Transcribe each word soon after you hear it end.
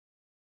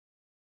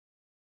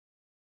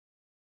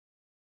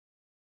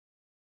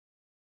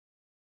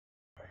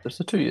Just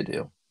a 2 year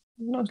deal.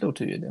 Nice little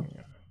 2 year deal.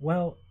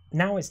 Well,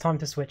 now it's time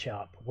to switch it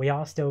up. We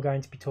are still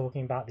going to be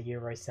talking about the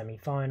Euro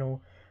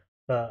semi-final,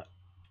 but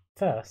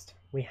first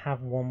we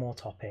have one more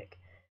topic,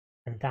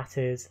 and that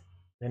is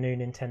the new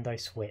Nintendo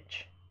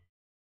Switch.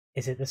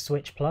 Is it the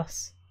Switch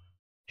Plus?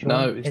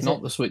 No, Sean, it's is not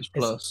it the Switch is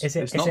Plus. is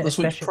it It's is not it the a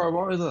Switch special?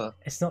 Pro either.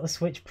 It's not the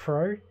Switch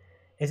Pro.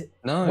 Is it?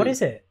 What No,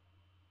 is it?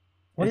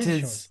 What it is it,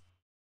 Sean? is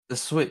the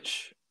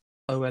Switch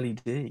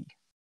OLED.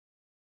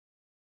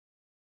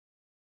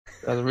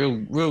 That's a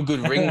real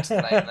good ring to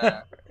the name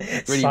there.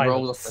 Really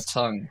rolls off the Silence.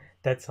 tongue.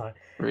 Dead silent.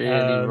 Really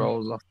Um,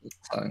 rolls off the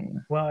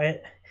tongue. well,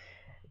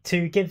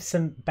 to give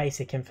some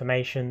basic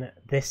information,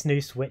 this new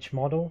Switch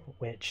model,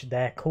 which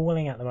they're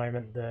calling at the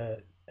moment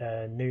the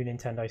new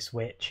Nintendo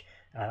Switch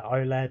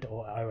OLED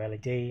or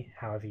OLED,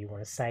 however you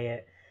want to say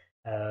it,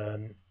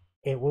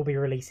 it will be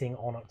releasing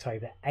on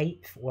October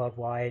 8th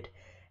worldwide,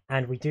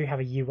 and we do have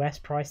a US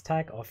price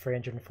tag of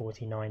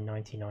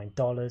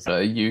 $349.99.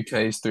 UK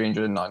is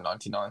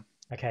 309.99.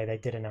 Okay, they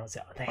did announce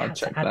it. They I'll had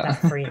check to add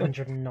that that.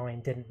 309,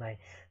 didn't they?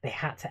 They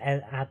had to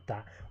add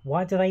that.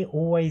 Why do they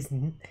always?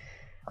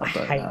 I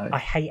don't know. I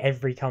hate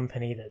every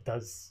company that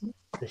does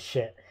the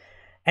shit.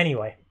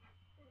 Anyway,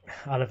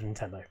 I love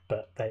Nintendo,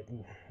 but they're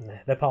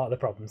part of the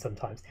problem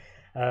sometimes.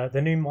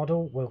 The new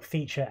model will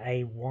feature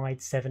a wide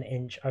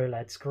 7-inch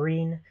OLED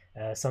screen,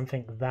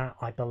 something that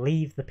I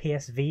believe the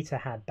PS Vita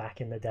had back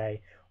in the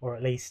day, or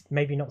at least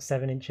maybe not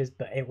 7 inches,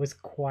 but it was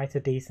quite a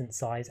decent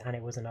size, and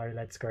it was an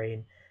OLED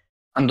screen.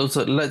 And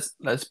also, let's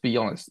be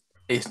honest,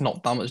 it's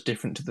not that much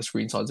different to the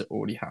screen size it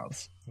already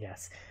has.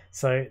 Yes.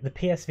 So the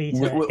PS Vita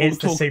We'll is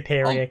the talk.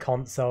 superior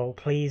console.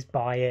 Please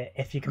buy it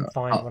if you can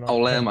find one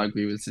I'll air on. my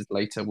grievances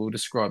later. We'll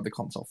describe the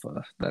console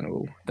first, then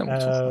we'll talk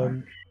about it.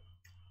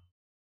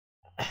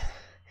 Um,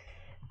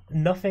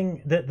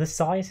 nothing. The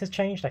size has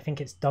changed. I think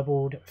it's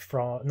doubled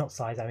from not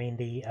size. I mean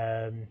the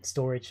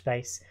storage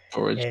space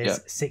Storage, yeah.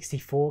 is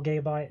 64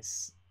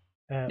 gigabytes.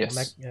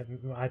 Yes.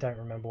 I don't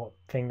remember what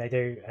thing they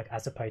do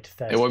as opposed to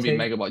 32. It won't be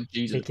megabyte,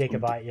 Jesus.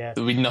 Gigabyte, yeah.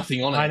 There'll be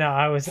nothing on it. I know.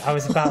 I was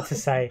about to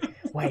say,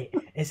 wait,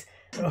 is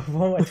what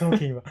am I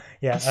talking about?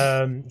 Yeah,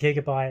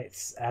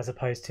 gigabytes as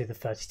opposed to the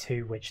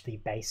 32, which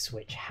the base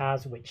Switch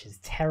has, which is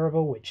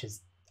terrible, which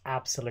is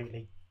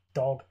absolutely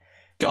dog.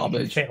 Garbage.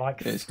 You can fit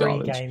like It's 3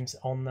 garbage. games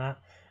on that,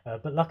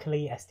 but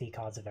luckily SD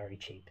cards are very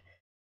cheap.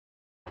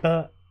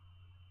 But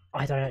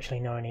I don't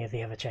actually know any of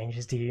the other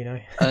changes. Do you know?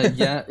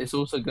 Yeah, it's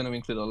also going to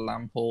include a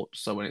LAN port,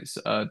 so when it's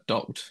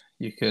docked,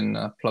 you can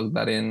plug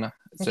that in,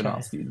 so you don't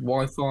have to use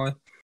Wi-Fi.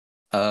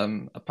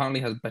 Apparently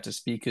has better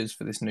speakers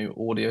for this new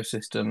audio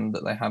system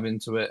that they have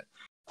into it,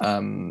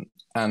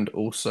 and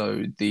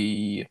also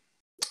the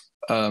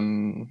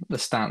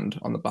stand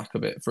on the back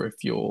of it for if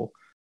you're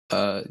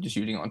just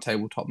using it on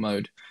tabletop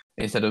mode,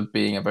 instead of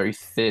being a very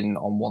thin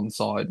on one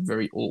side,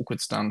 very awkward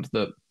stand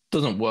that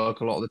doesn't work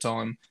a lot of the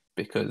time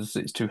because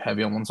it's too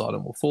heavy on one side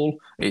and will fall.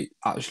 It's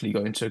actually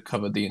going to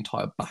cover the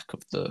entire back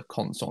of the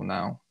console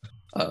now,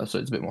 so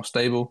it's a bit more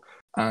stable.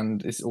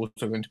 And it's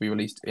also going to be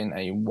released in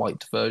a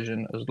white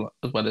version as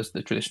well as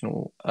the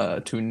traditional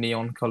 2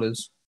 neon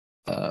colors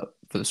for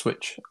the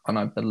Switch. And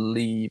I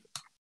believe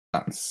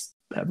that's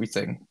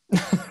everything.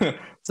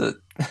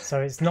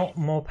 So it's not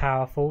more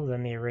powerful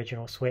than the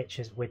original Switch,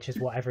 which is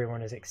what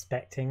everyone is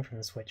expecting from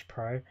the Switch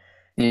Pro.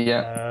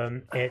 Yeah.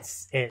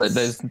 It's but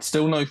there's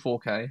still no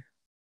 4K.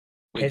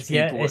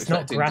 It's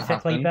not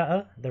graphically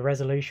better. The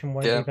resolution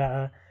won't be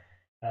better.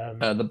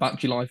 The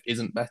battery life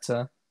isn't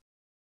better.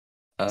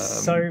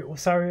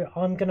 So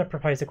I'm going to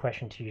propose a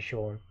question to you,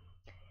 Sean.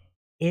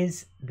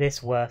 Is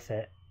this worth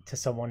it to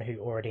someone who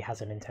already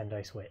has a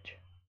Nintendo Switch?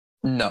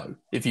 No.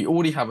 If you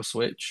already have a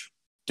Switch,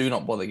 do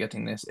not bother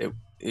getting this. It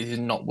is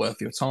not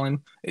worth your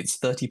time. It's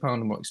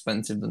 £30 more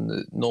expensive than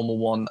the normal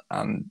one,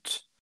 and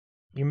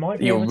you might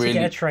be able to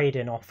get a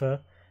trade-in offer,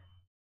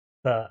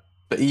 but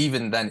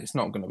even then, it's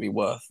not going to be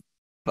worth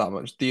that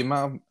much. The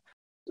amount,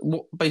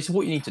 basically,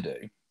 what you need to do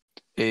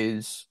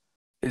is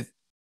if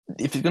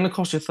it's going to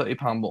cost you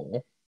 £30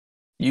 more,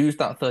 use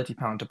that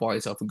 £30 to buy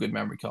yourself a good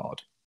memory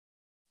card,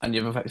 and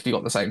you've effectively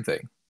got the same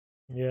thing.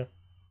 Yeah.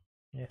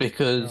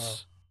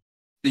 Because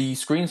the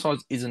screen size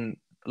isn't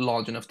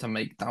large enough to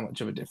make that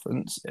much of a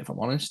difference, if I'm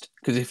honest.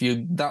 Because if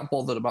you're that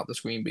bothered about the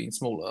screen being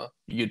smaller,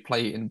 you'd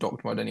play it in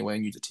docked mode anyway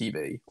and use a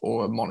TV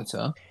or a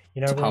monitor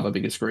to have a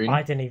bigger screen.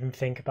 I didn't even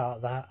think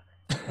about that.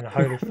 And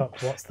holy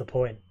fuck, what's the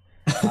point?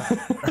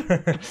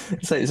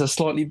 So it's a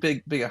slightly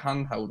bigger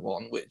handheld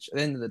one, which at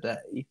the end of the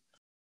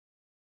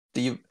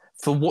day,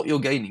 for what you're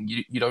gaining,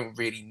 you don't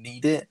really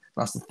need it.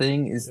 That's the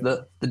thing, is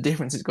that the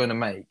difference it's going to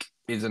make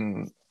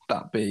isn't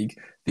that big.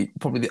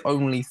 Probably the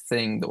only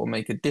thing that will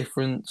make a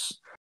difference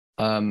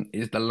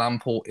is the LAN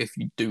port. If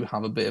you do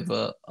have a bit of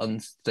a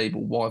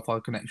unstable Wi-Fi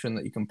connection,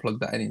 that you can plug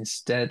that in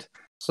instead.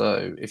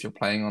 So if you're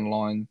playing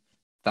online,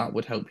 that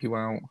would help you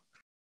out.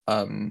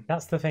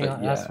 That's the thing.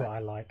 That's what I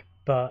like.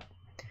 But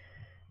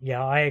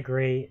yeah, I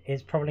agree.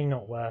 It's probably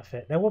not worth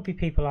it. There will be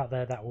people out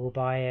there that will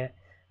buy it,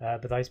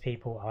 but those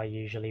people are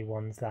usually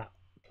ones that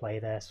play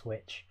their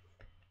Switch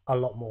a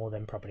lot more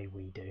than probably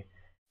we do.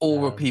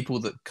 Or are people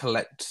that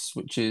collect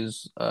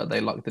Switches,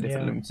 they like the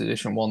different Yeah. limited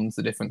edition ones,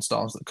 the different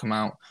styles that come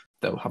out,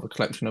 they'll have a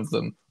collection of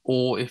them.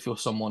 Or if you're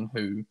someone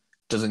who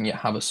doesn't yet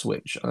have a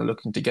Switch and are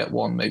looking to get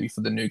one, maybe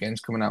for the new games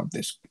coming out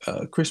this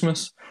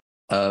Christmas,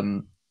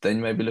 then you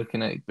may be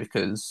looking at it,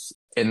 because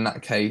in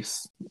that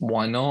case,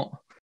 why not?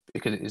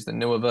 Because it is the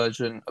newer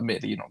version.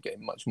 Admittedly, you're not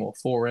getting much more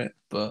for it,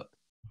 but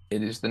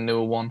it is the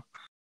newer one.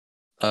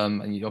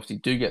 And you obviously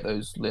do get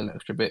those little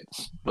extra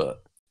bits,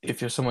 but if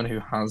you're someone who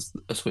has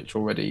a Switch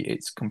already,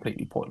 it's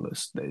completely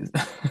pointless.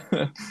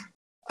 And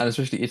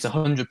especially, it's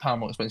 £100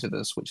 more expensive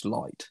than a Switch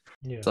Lite.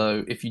 Yeah.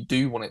 So if you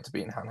do want it to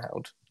be in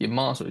handheld, you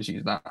might as well just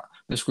use that.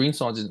 The screen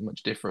size isn't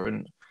much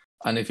different,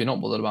 and if you're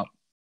not bothered about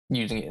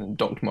using it in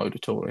docked mode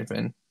at all or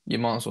anything, you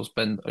might as well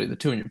spend the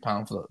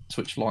 £200 for the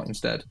Switch Lite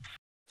instead.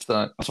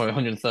 So, sorry,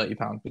 £130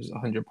 because it's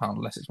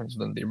 £100 less expensive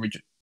than the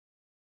original.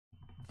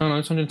 Oh no,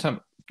 it's 110.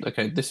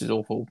 Okay, this is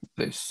awful.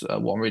 This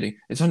what I'm reading.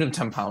 It's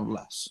 £110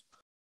 less.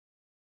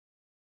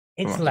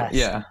 It's less.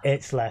 Yeah.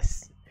 It's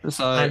less.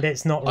 So and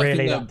it's not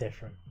really that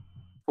different.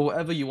 For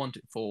whatever you want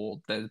it for,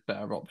 there's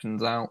better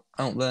options out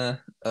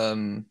there.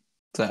 So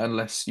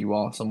unless you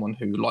are someone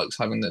who likes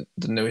having the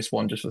newest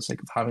one just for the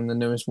sake of having the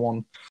newest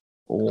one,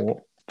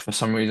 or for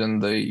some reason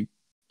the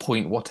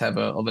point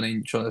whatever of an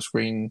inch on the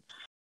screen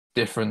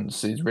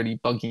difference is really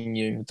bugging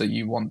you that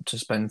you want to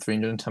spend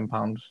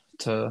 £310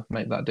 to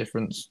make that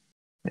difference,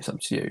 it's up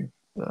to you.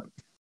 But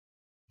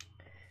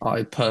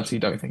I personally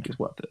don't think it's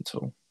worth it at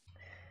all.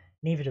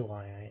 Neither do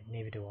I.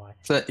 Neither do I.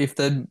 So if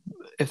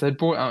they'd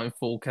brought it out in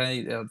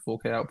 4K, they had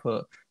 4K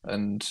output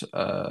and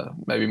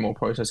maybe more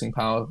processing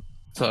power,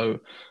 so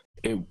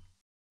it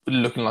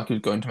looking like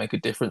it's going to make a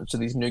difference to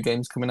these new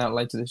games coming out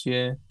later this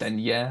year, then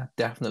yeah,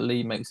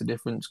 definitely makes a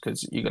difference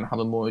because you're going to have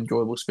a more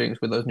enjoyable experience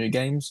with those new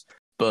games.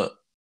 But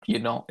you're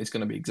not. It's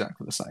going to be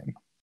exactly the same.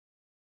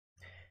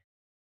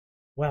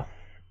 Well,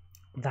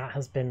 that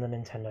has been the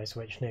Nintendo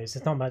Switch news.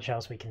 There's not much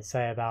else we can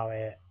say about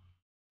it,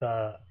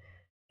 but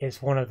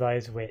it's one of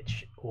those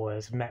which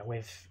was met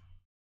with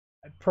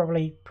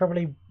probably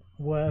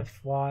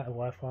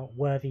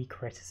worthy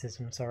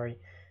criticism. Sorry.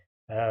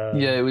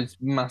 Yeah, it was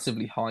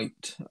massively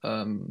hyped,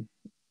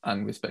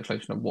 and with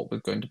speculation of what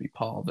was going to be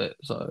part of it.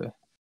 So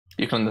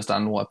you can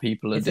understand why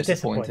people are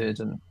disappointed,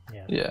 and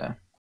yeah.